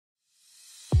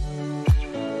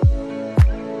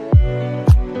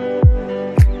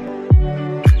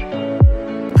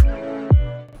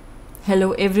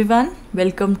Hello everyone,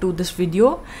 welcome to this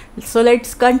video. So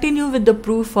let's continue with the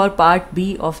proof for part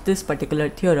B of this particular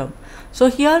theorem. So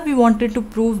here we wanted to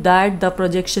prove that the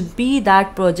projection P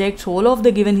that projects whole of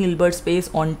the given Hilbert space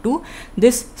onto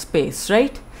this space,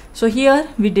 right? So here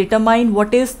we determine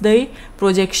what is the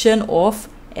projection of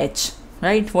H,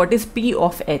 right? What is P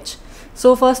of H?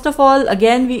 So first of all,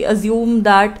 again we assume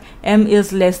that m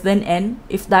is less than n.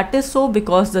 If that is so,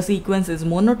 because the sequence is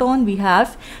monotone, we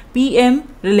have Pm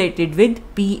related with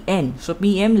Pn. So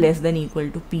Pm less than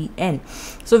equal to Pn.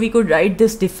 So we could write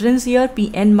this difference here,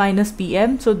 Pn minus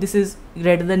Pm. So this is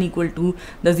greater than equal to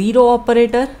the 0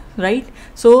 operator, right?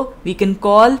 So we can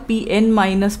call Pn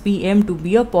minus Pm to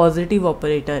be a positive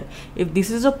operator. If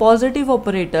this is a positive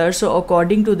operator, so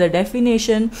according to the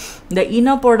definition, the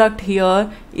inner product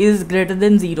here is greater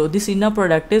than 0. This inner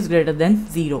product is greater than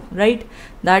 0, right?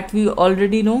 That we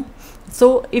already know.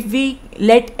 So if we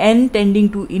let n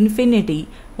tending to infinity,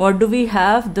 what do we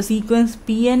have? The sequence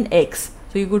Pnx.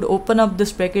 So you could open up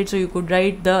this bracket, so you could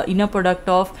write the inner product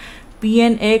of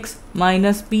Pnx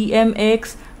minus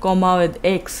Pmx comma with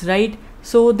x, right?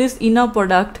 So this inner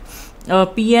product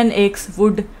Pnx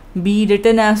would be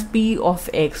written as P of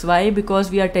x. Why? Because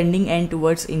we are tending n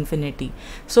towards infinity.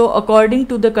 So according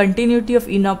to the continuity of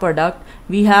inner product,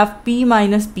 we have P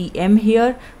minus Pm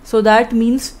here. So that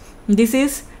means this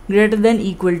is greater than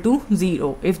equal to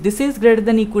 0. If this is greater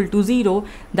than equal to 0,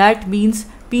 that means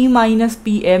P minus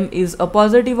Pm is a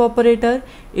positive operator.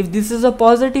 If this is a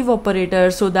positive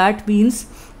operator, so that means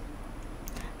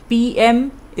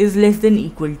Pm is less than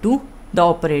equal to the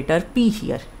operator P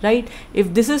here, right?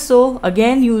 If this is so,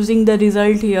 again using the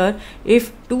result here,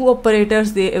 if two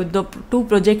operators, if the two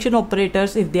projection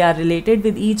operators, if they are related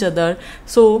with each other,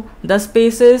 so the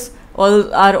spaces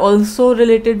all are also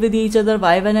related with each other,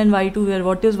 y1 and y2, where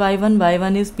what is y1?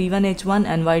 y1 is p1h1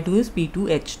 and y2 is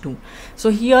p2h2. So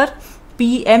here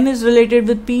Pm is related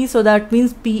with P, so that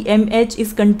means Pmh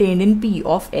is contained in P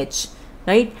of H,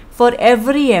 right? For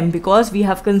every m, because we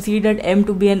have considered m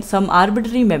to be some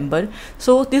arbitrary member,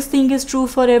 so this thing is true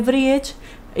for every H.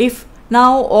 If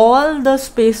now all the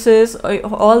spaces,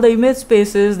 all the image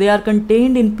spaces, they are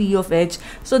contained in P of H,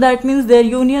 so that means their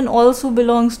union also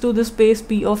belongs to the space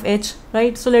P of H,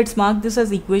 right? So let's mark this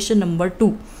as equation number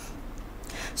 2.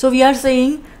 So we are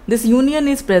saying this union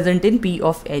is present in P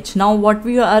of H. Now what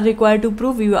we are required to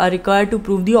prove? We are required to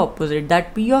prove the opposite,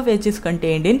 that P of H is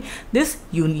contained in this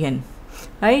union,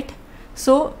 right?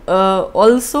 So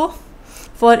also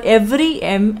for every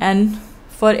m and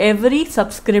for every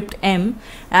subscript m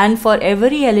and for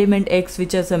every element x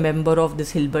which is a member of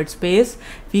this Hilbert space,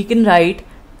 we can write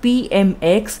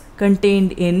Pmx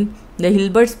contained in the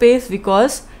Hilbert space,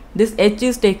 because this H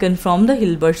is taken from the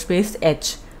Hilbert space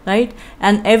H, right?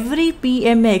 And every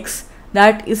Pmx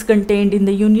that is contained in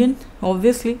the union,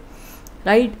 obviously,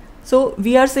 right? So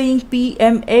we are saying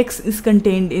Pmx is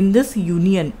contained in this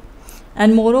union,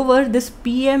 and moreover this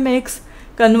Pmx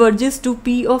converges to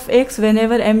P of x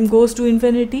whenever m goes to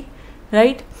infinity,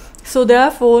 right? So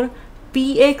therefore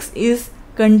Px is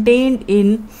contained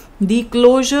in the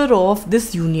closure of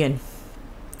this union,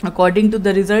 according to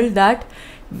the result that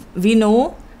we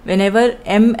know whenever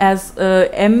m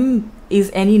is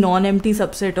any non-empty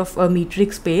subset of a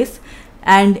metric space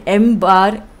and m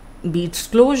bar beats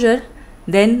closure,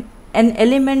 then an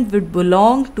element would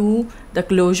belong to the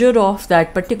closure of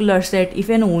that particular set if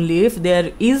and only if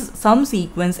there is some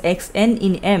sequence xn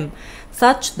in m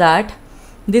such that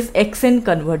this xn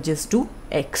converges to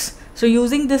x. So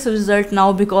using this result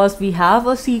now, because we have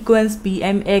a sequence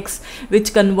Pmx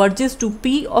which converges to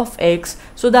P of x,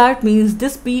 so that means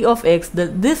this P of x,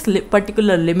 this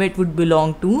particular limit would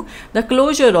belong to the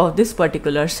closure of this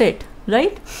particular set,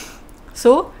 right?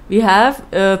 So we have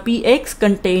Px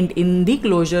contained in the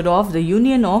closure of the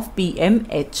union of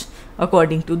Pmh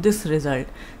according to this result.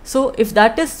 So if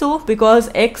that is so, because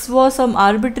x was some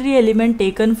arbitrary element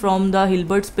taken from the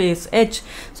Hilbert space H,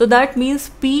 so that means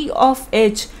P of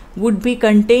H would be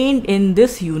contained in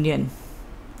this union,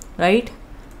 right?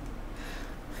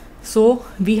 So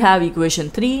we have equation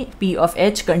 3, P of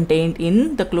H contained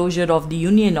in the closure of the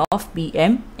union of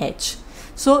Pmh.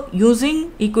 So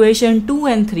using equation 2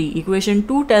 and 3, equation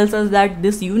 2 tells us that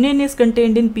this union is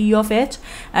contained in P of H,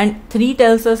 and 3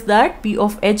 tells us that P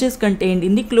of H is contained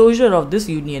in the closure of this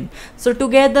union. So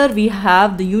together we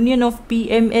have the union of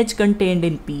Pmh contained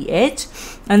in Ph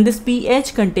and this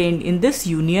Ph contained in this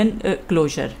union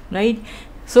closure, right?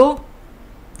 So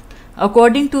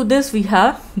according to this we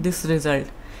have this result,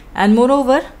 and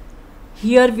moreover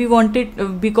here we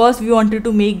wanted, because we wanted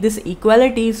to make this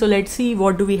equality, so let's see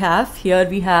what do we have. Here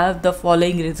we have the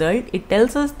following result. It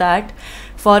tells us that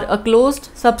for a closed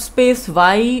subspace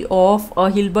Y of a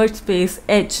Hilbert space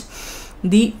H,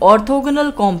 the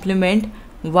orthogonal complement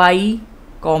Y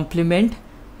complement,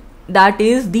 that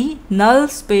is the null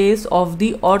space of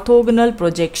the orthogonal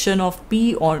projection of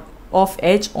P or of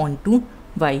H onto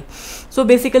Y. So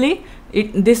basically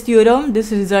this theorem,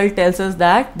 this result tells us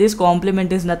that this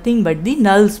complement is nothing but the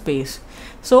null space.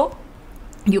 So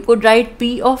you could write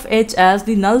P of H as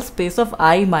the null space of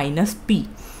I minus P,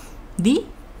 the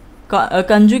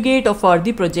conjugate for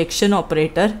the projection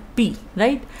operator P,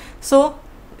 right? So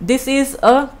this is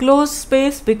a closed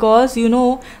space because you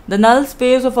know the null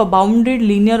space of a bounded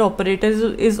linear operator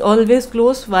is always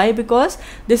closed. Why? Because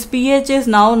this PH is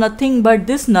now nothing but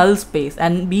this null space,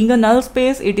 and being a null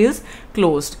space it is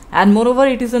closed, and moreover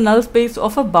it is a null space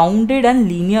of a bounded and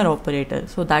linear operator,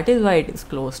 so that is why it is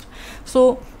closed.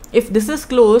 So if this is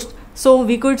closed, so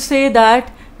we could say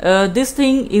that this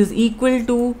thing is equal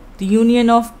to the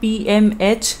union of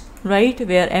PMH, right,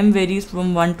 where m varies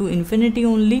from 1 to infinity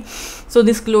only. So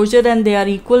this closure and they are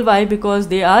equal. Why? Because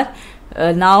they are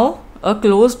now a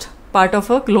closed part of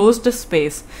a closed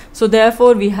space. So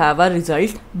therefore we have a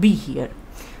result B here.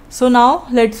 So now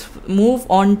let's move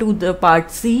on to the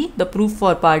part C, the proof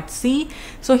for part C.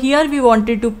 So here we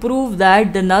wanted to prove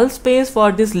that the null space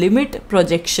for this limit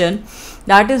projection,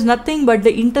 that is nothing but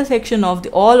the intersection of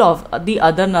all of the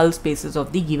other null spaces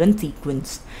of the given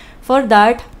sequence. For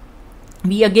that,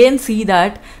 we again see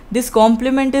that this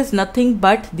complement is nothing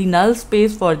but the null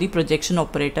space for the projection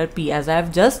operator P, as I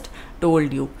have just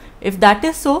told you. If that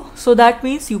is so, so that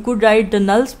means you could write the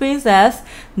null space as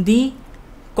the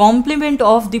complement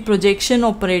of the projection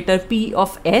operator P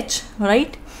of H,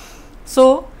 right?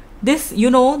 So this, you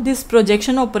know, this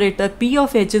projection operator P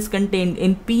of H is contained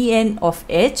in Pn of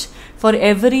H for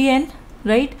every n,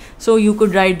 right? So you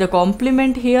could write the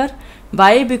complement here.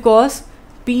 Why? Because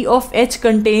P of H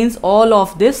contains all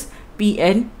of this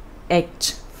Pnh,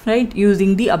 right,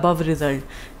 using the above result.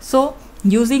 So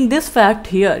using this fact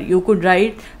here, you could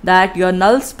write that your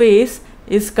null space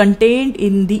is contained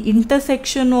in the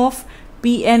intersection of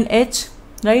Pnh,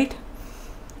 right?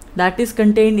 That is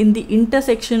contained in the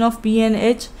intersection of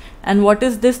Pnh. And what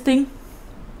is this thing?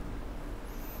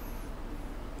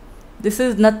 This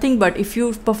is nothing but, if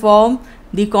you perform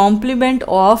the complement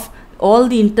of all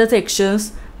the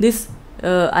intersections, this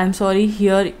I'm sorry,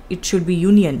 here it should be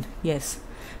union. Yes.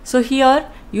 So here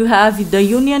you have the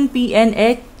union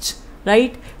Pnh,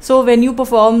 right? So when you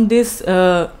perform this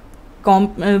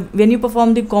when you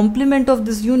perform the complement of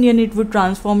this union, it would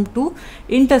transform to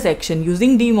intersection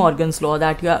using De Morgan's law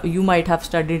that you might have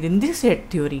studied in this set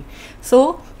theory.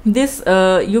 So this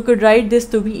you could write this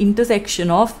to be intersection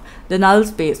of the null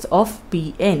space of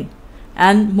Pn,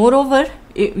 and moreover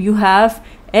you have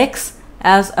X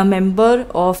as a member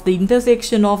of the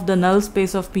intersection of the null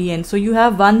space of Pn. So you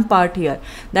have one part here,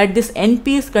 that this NP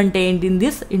is contained in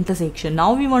this intersection.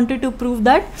 Now we wanted to prove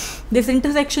that this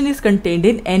intersection is contained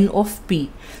in N of P.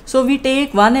 So we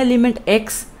take one element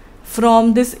X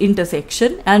from this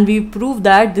intersection and we prove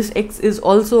that this X is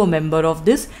also a member of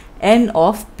this N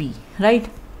of P, right?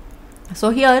 So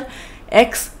here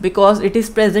X, because it is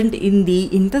present in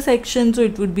the intersection, so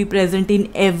it would be present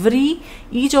in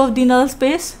each of the null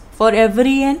space for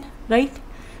every n, right,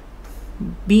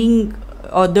 being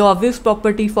the obvious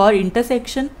property for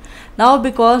intersection. Now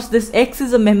because this X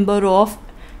is a member of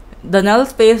the null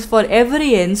space for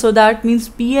every n, so that means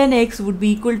Pnx would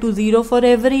be equal to 0 for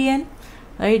every n,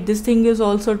 right? This thing is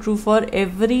also true for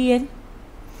every n,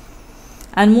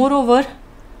 and moreover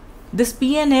this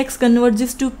Pnx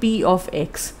converges to P of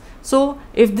X. So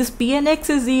if this Pnx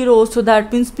is 0, so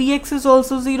that means Px is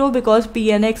also 0 because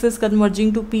Pnx is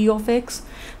converging to P of X.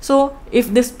 So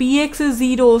if this Px is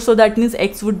 0, so that means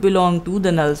X would belong to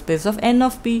the null space of N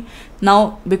of P.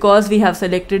 Now because we have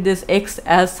selected this X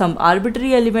as some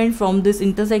arbitrary element from this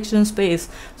intersection space,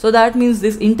 so that means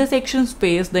this intersection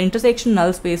space, the intersection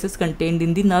null space, is contained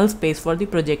in the null space for the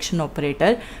projection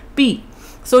operator P.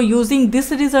 So using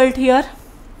this result here,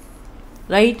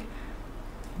 right,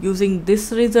 using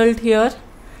this result here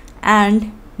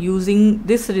and using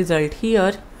this result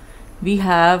here, we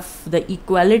have the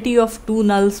equality of two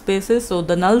null spaces. So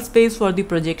the null space for the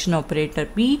projection operator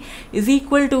P is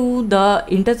equal to the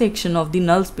intersection of the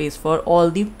null space for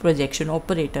all the projection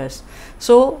operators.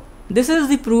 So this is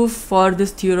the proof for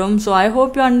this theorem. So I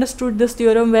hope you understood this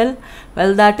theorem well.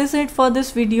 Well, that is it for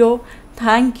this video.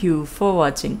 Thank you for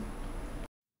watching.